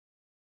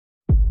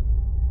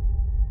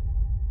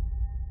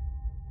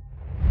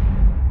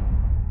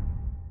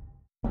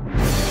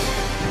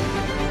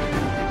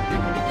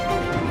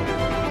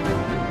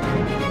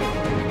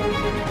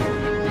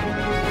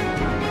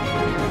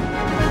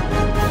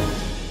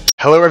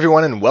Hello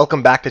everyone and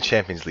welcome back to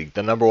Champions League,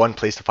 the #1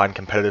 place to find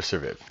competitive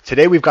Civ.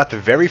 Today we've got the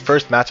very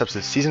first matchups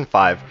of Season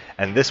 5,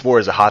 and this war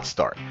is a hot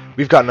start.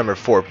 We've got number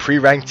 4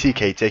 pre-ranked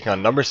TK taking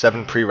on number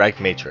 7 pre-ranked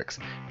Matrix.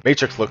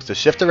 Matrix looks to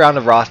shift around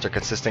a roster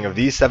consisting of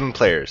these 7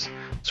 players,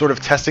 sort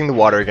of testing the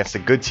water against a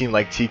good team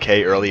like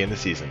TK early in the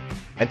season.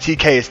 And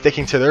TK is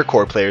sticking to their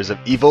core players of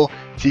Evil,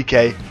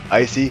 TK,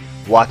 IcZyy,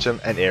 Watch'em,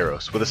 and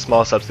Aeros, with a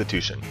small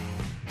substitution.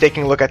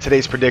 Taking a look at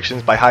today's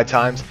predictions by high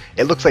times,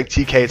 it looks like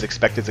TK is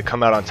expected to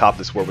come out on top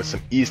this war with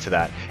some ease to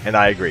that, and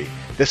I agree.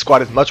 This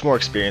squad is much more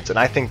experienced and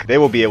I think they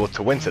will be able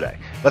to win today.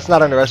 Let's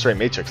not underestimate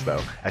Matrix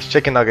though, as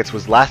Chicken Nuggets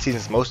was last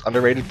season's most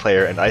underrated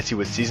player and IcZyy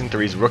was Season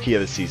 3's Rookie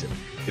of the Season.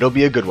 It'll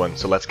be a good one,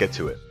 so let's get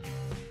to it.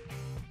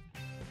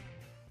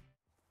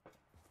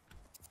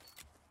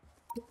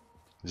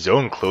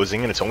 Zone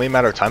closing and it's only a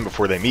matter of time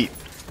before they meet.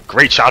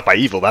 Great shot by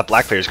Evil, that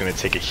black player is going to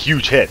take a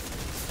huge hit.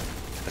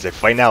 As they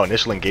fight now,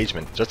 initial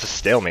engagement. Just a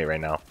stalemate right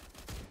now.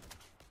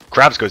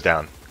 Crabz goes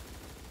down.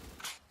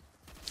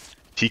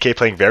 TK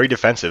playing very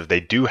defensive.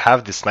 They do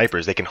have the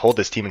snipers. They can hold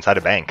this team inside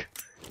a bank.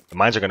 The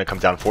mines are going to come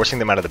down, forcing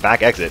them out of the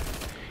back exit.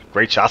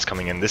 Great shots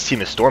coming in. This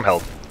team is storm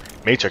held.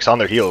 Matrix on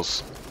their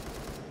heels.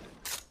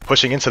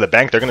 Pushing into the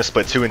bank. They're going to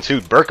split 2 and 2.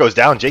 Burt goes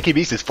down. JK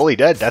Beast is fully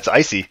dead. That's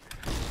IcZyy.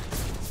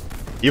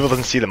 Evil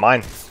doesn't see the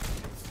mine.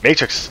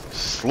 Matrix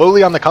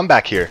slowly on the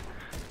comeback here.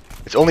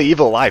 It's only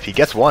Evil alive. He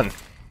gets one.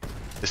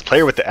 This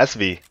player with the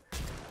SV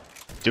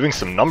doing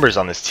some numbers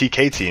on this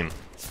TK team.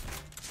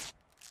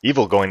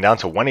 Evil going down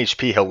to 1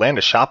 HP. He'll land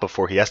a shot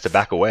before he has to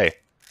back away.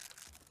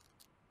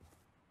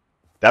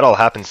 That all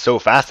happens so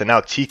fast, and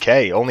now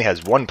TK only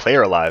has 1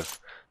 player alive.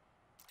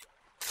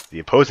 The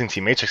opposing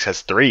team Matrix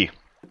has 3.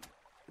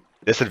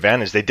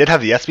 Disadvantage. They did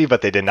have the SV,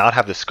 but they did not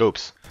have the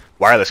scopes.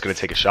 Wireless going to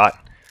take a shot.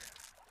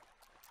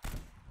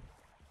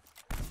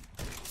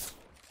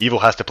 Evil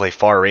has to play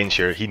far range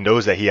here. He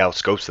knows that he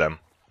outscopes them.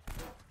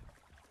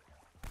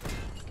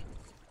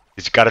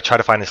 He's got to try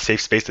to find a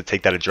safe space to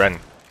take that adren.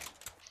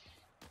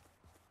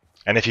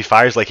 And if he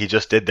fires like he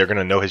just did, they're going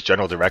to know his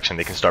general direction.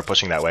 They can start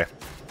pushing that way.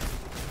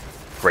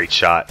 Great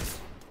shot.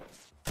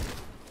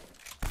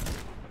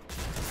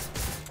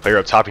 Player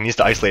up top, he needs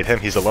to isolate him.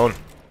 He's alone.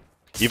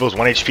 Evil's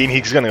 1 HP and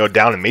he's going to go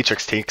down and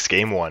Matrix takes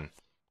game 1.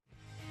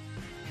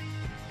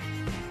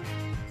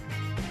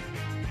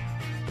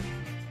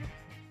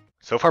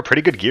 So far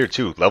pretty good gear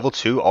too. Level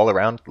 2 all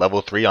around,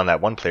 level 3 on that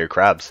 1 player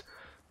Crabz.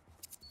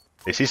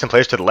 They see some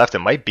players to the left. It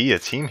might be a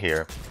team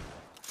here.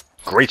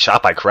 Great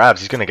shot by Crabz.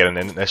 He's going to get an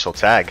initial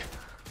tag.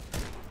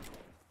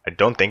 I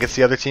don't think it's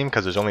the other team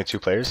because there's only 2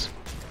 players.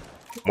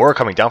 More are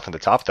coming down from the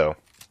top though.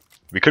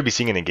 We could be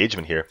seeing an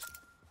engagement here.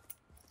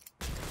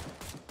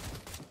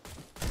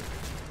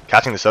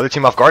 Catching this other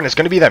team off guard, and it's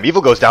going to be them.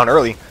 Evil goes down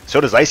early.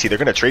 So does IcZyy. They're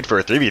going to trade for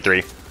a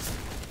 3v3.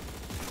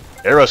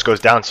 Aeros goes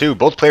down too.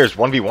 Both players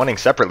 1v1ing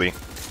separately.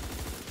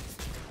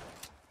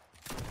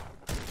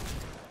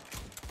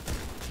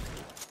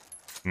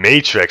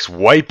 Matrix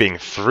wiping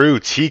through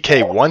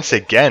TK once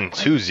again,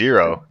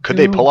 2-0. Could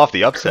they pull off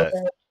the upset?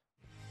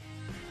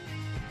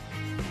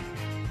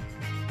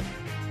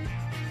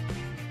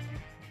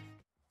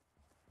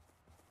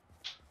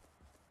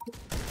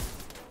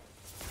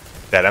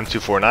 That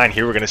M249,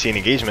 here we're going to see an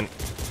engagement.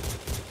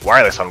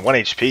 Wireless on 1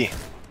 HP.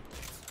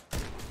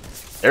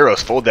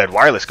 Aeros full dead,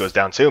 Wireless goes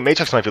down too.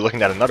 Matrix might be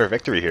looking at another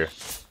victory here.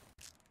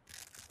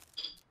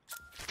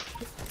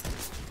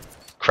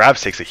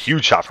 Crabz takes a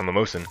huge shot from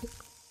Mimosan.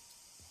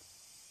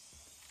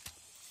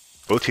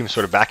 Both teams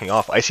sort of backing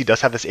off. IcZyy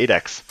does have this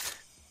 8x.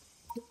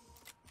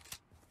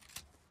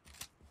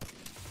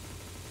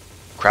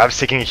 Crabz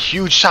taking a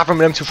huge shot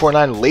from an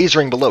M249,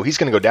 lasering below. He's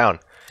going to go down.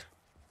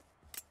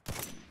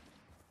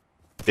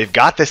 They've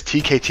got this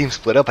TK team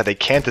split up, but they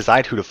can't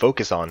decide who to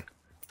focus on.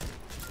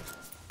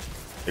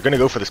 They're going to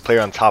go for this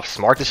player on top.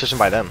 Smart decision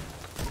by them.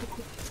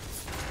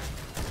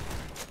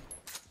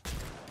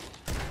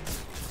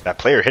 That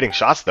player hitting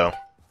shots, though.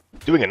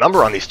 Doing a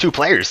number on these 2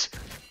 players.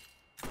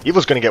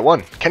 Evil's going to get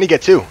 1. Can he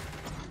get 2?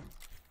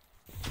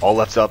 All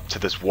left up to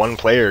this 1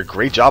 player.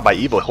 Great job by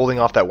Evil holding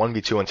off that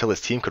 1v2 until his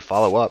team could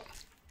follow up.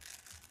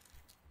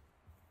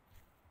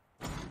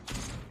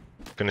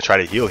 Gonna try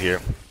to heal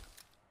here.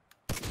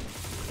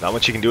 Not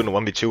much you can do in a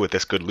 1v2 with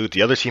this good loot.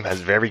 The other team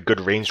has very good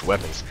ranged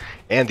weapons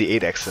and the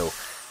 8x, so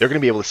they're gonna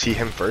be able to see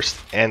him first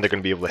and they're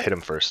gonna be able to hit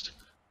him first.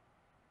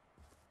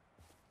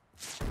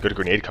 Good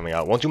grenade coming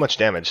out. Won't do much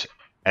damage.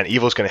 And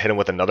Evil's gonna hit him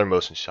with another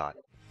motion shot.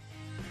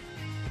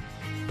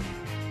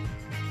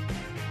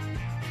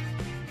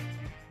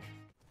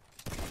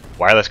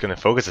 Wireless going to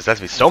focus. This has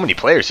to be so many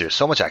players here.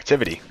 So much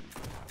activity.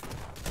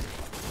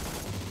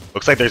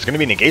 Looks like there's going to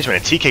be an engagement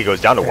and TK goes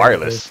down to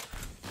Wireless.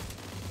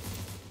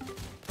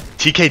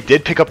 TK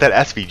did pick up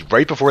that SV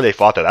right before they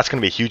fought though. That's going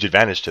to be a huge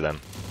advantage to them.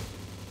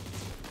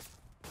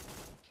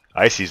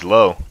 IcZyy's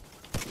low.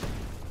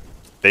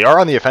 They are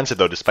on the offensive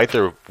though despite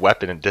their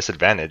weapon and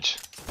disadvantage.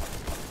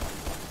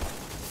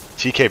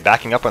 TK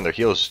backing up on their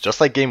heels.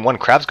 Just like game 1,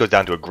 Crabz goes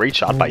down to a great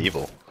shot by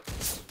Evil.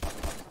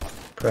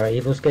 Bro,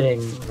 Evil's getting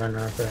run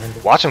off.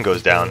 Watch'em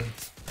goes down.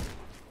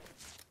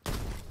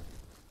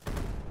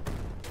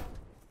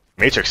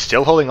 Matrix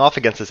still holding off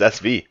against this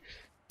SV.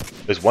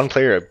 There's one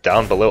player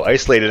down below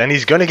isolated, and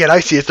he's gonna get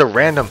icy. It's a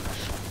random.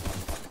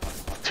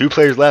 2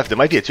 players left. It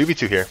might be a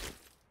 2v2 here.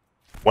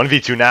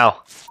 1v2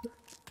 now.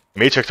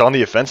 Matrix on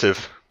the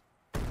offensive.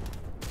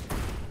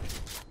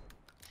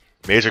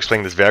 Matrix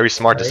playing this very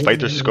smart despite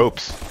their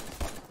scopes.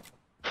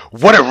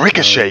 What a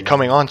ricochet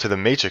coming on to the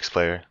Matrix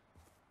player.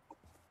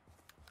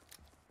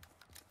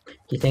 Do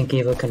you think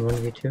Evil can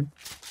 1v2?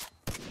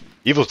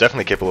 Evil's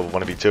definitely capable of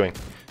 1v2ing.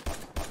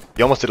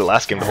 He almost did it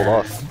last game to hold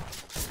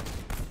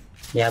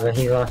off. Yeah, but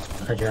he lost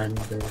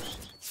Adrenaline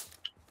Boost.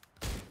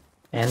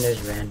 And there's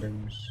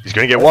randoms. He's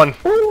gonna get one.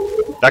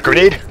 That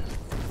grenade.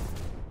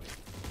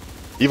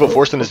 Evil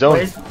forced in his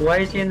zone. Why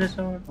is he in the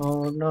zone?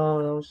 Oh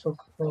no, that was so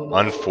close.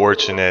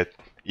 Unfortunate.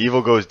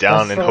 Evil goes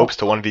down and hopes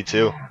to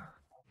 1v2.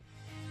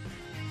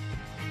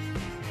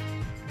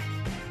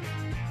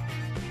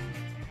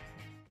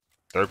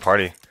 Third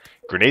party.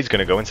 Grenade's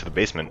gonna go into the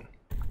basement.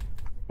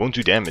 Won't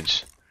do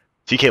damage.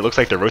 TK looks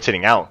like they're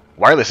rotating out.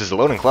 Wireless is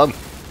alone in club.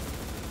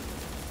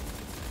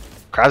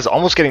 Crabz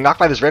almost getting knocked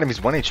by this random.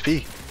 He's 1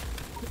 HP.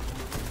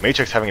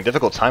 Matrix having a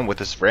difficult time with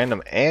this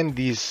random and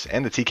the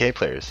TK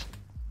players.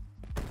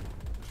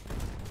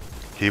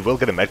 He will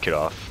get a medkit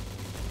off.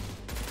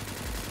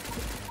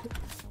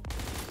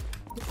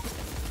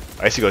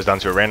 Icy goes down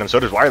to a random, so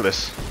does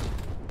Wireless.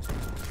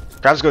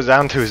 Crabz goes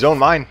down to his own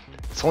mine.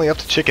 It's only up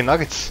to Chicken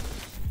Nuggets.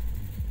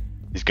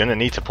 He's gonna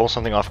need to pull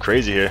something off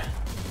crazy here.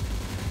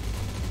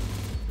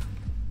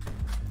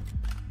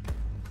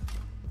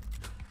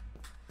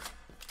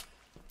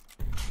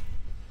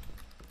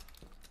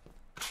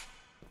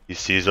 He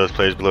sees those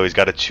players below. He's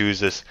got to choose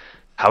this.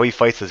 How he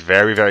fights this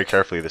very, very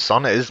carefully. The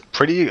sauna is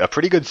a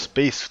pretty good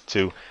space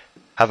to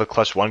have a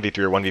clutch 1v3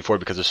 or 1v4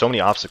 because there's so many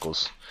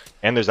obstacles.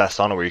 And there's that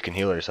sauna where you can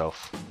heal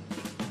yourself.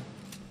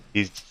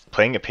 He's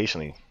playing it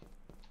patiently.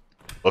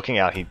 Looking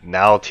out.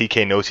 Now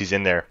TK knows he's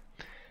in there.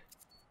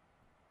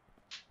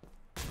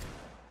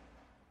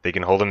 They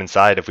can hold him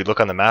inside. If we look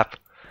on the map,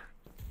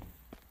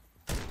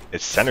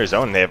 it's center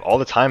zone. They have all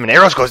the time. And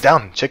Aeros goes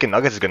down. Chicken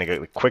Nuggets is going to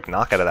get a quick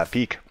knock out of that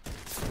peak.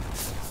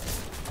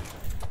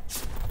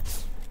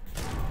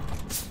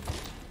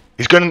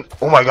 He's gonna.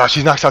 Oh my gosh,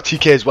 he knocks out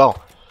TK as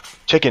well.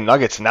 Chicken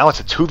Nuggets. Now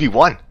it's a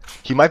 2v1.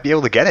 He might be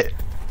able to get it.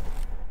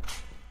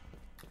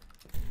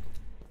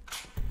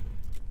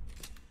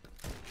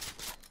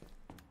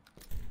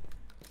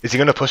 Is he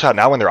gonna push out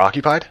now when they're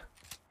occupied?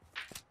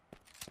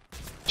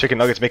 Chicken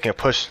Nuggets making a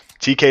push.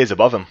 TK is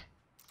above him.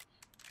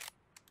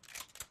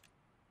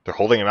 They're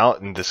holding him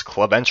out in this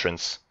club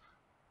entrance.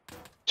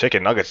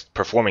 Chicken Nuggets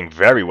performing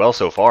very well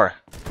so far.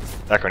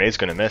 That grenade's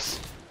gonna miss.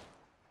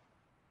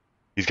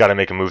 He's got to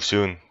make a move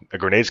soon. A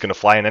grenade's going to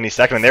fly in any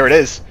second, and there it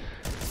is.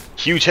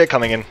 Huge hit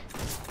coming in.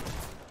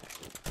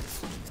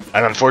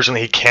 And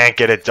unfortunately, he can't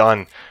get it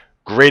done.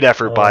 Great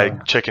effort by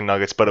Chicken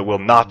Nuggets, but it will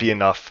not be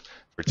enough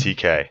for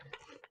TK.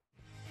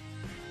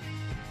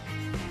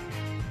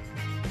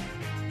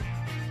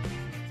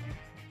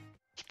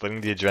 Splitting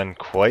the adrenaline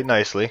quite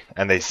nicely,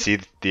 and they see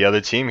the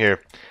other team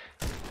here.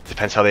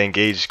 Depends how they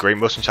engage. Great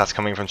motion shots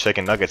coming from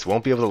Chicken Nuggets.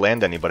 Won't be able to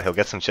land any, but he'll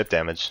get some chip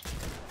damage.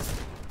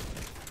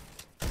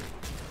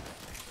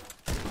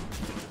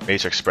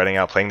 Matrix spreading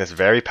out, playing this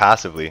very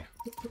passively.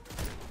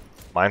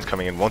 Mines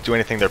coming in, won't do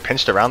anything. They're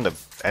pinched around the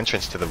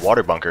entrance to the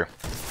water bunker.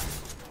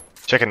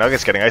 Chicken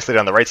Nuggets getting isolated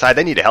on the right side.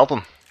 They need to help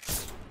him.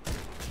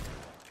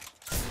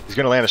 He's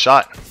going to land a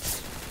shot.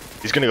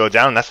 He's going to go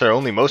down. That's their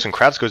only motion.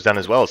 Crabz goes down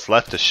as well. It's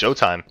left to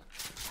Showtime.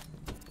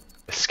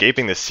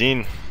 Escaping the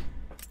scene.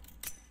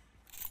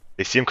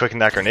 They see him cooking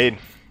that grenade.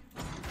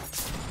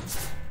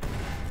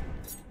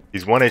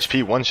 He's 1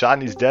 HP, 1 shot,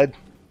 and he's dead.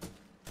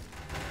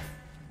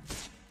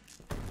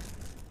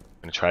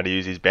 Gonna try to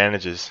use these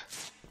bandages.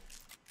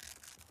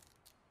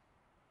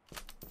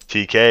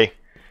 TK,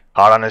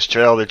 hot on his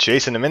trail. They're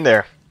chasing him in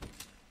there.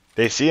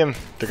 They see him.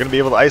 They're gonna be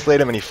able to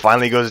isolate him, and he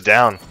finally goes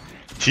down.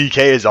 TK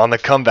is on the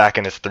comeback,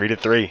 and it's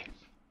 3-3.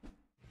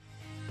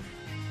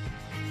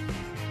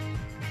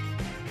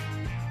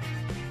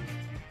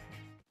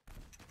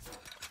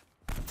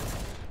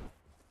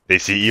 They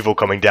see Evil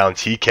coming down.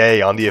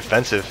 TK on the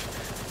offensive,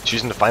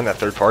 choosing to find that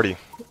third party.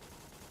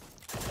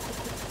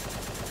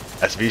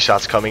 SV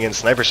shots coming in,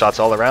 sniper shots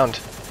all around.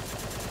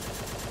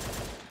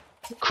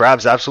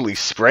 Crabz absolutely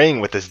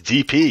spraying with this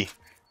DP.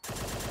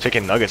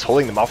 Chicken Nuggets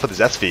holding them off with his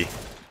SV.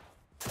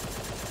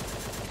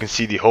 You can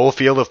see the whole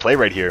field of play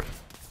right here.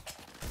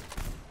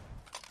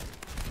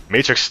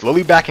 Matrix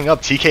slowly backing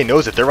up. TK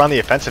knows that they're on the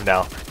offensive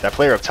now. That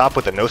player up top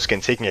with the no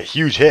skin taking a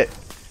huge hit.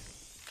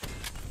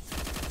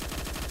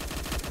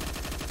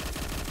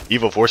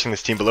 Evil forcing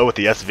this team below with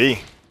the SV.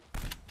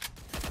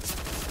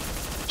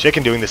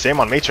 Chicken doing the same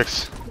on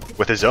Matrix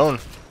with his own.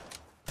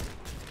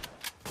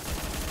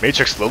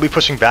 Matrix slowly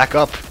pushing back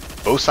up.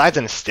 Both sides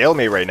in a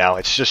stalemate right now.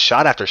 It's just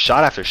shot after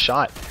shot after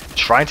shot,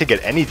 trying to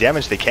get any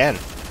damage they can.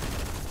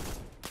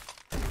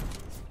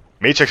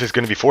 Matrix is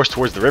going to be forced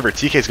towards the river.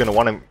 TK is going to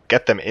want to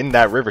get them in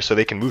that river so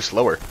they can move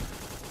slower.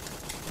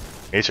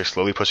 Matrix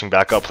slowly pushing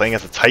back up, playing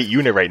as a tight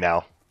unit right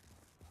now.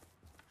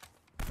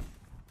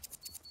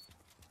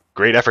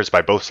 Great efforts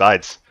by both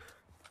sides.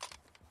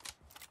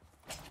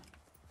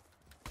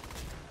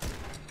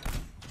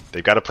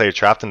 They've got a player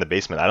trapped in the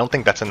basement. I don't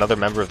think that's another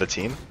member of the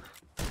team.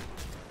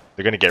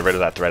 They're going to get rid of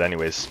that threat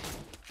anyways.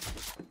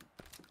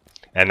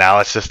 And now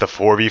it's just a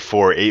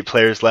 4v4. 8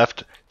 players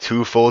left.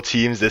 2 full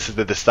teams. This is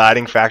the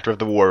deciding factor of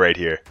the war right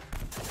here.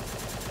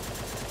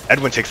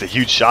 Edwin takes a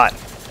huge shot.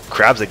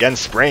 Crabz again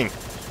spraying.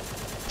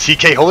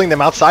 TK holding them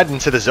outside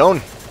into the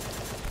zone.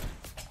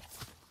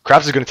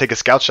 Crabz is going to take a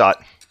scout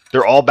shot.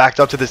 They're all backed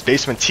up to this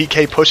basement.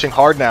 TK pushing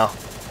hard now.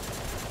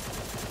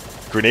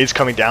 Grenades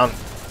coming down.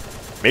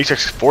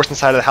 Matrix forced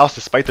inside of the house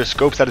despite their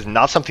scopes. That is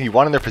not something you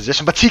want in their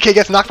position. But TK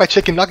gets knocked by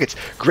chicken nuggets.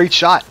 Great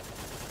shot.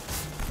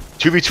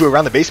 2v2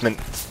 around the basement.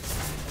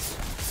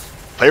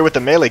 Player with the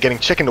melee getting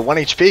chicken to 1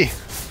 HP.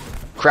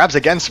 Crabz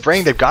again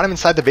spraying. They've got him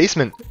inside the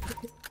basement.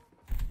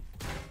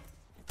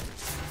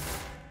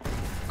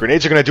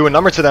 Grenades are going to do a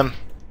number to them.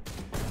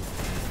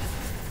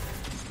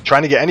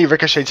 Trying to get any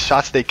ricochet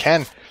shots they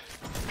can.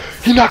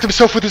 He knocked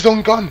himself with his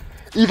own gun.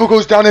 Evil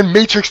goes down and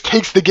Matrix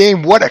takes the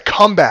game. What a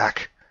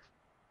comeback.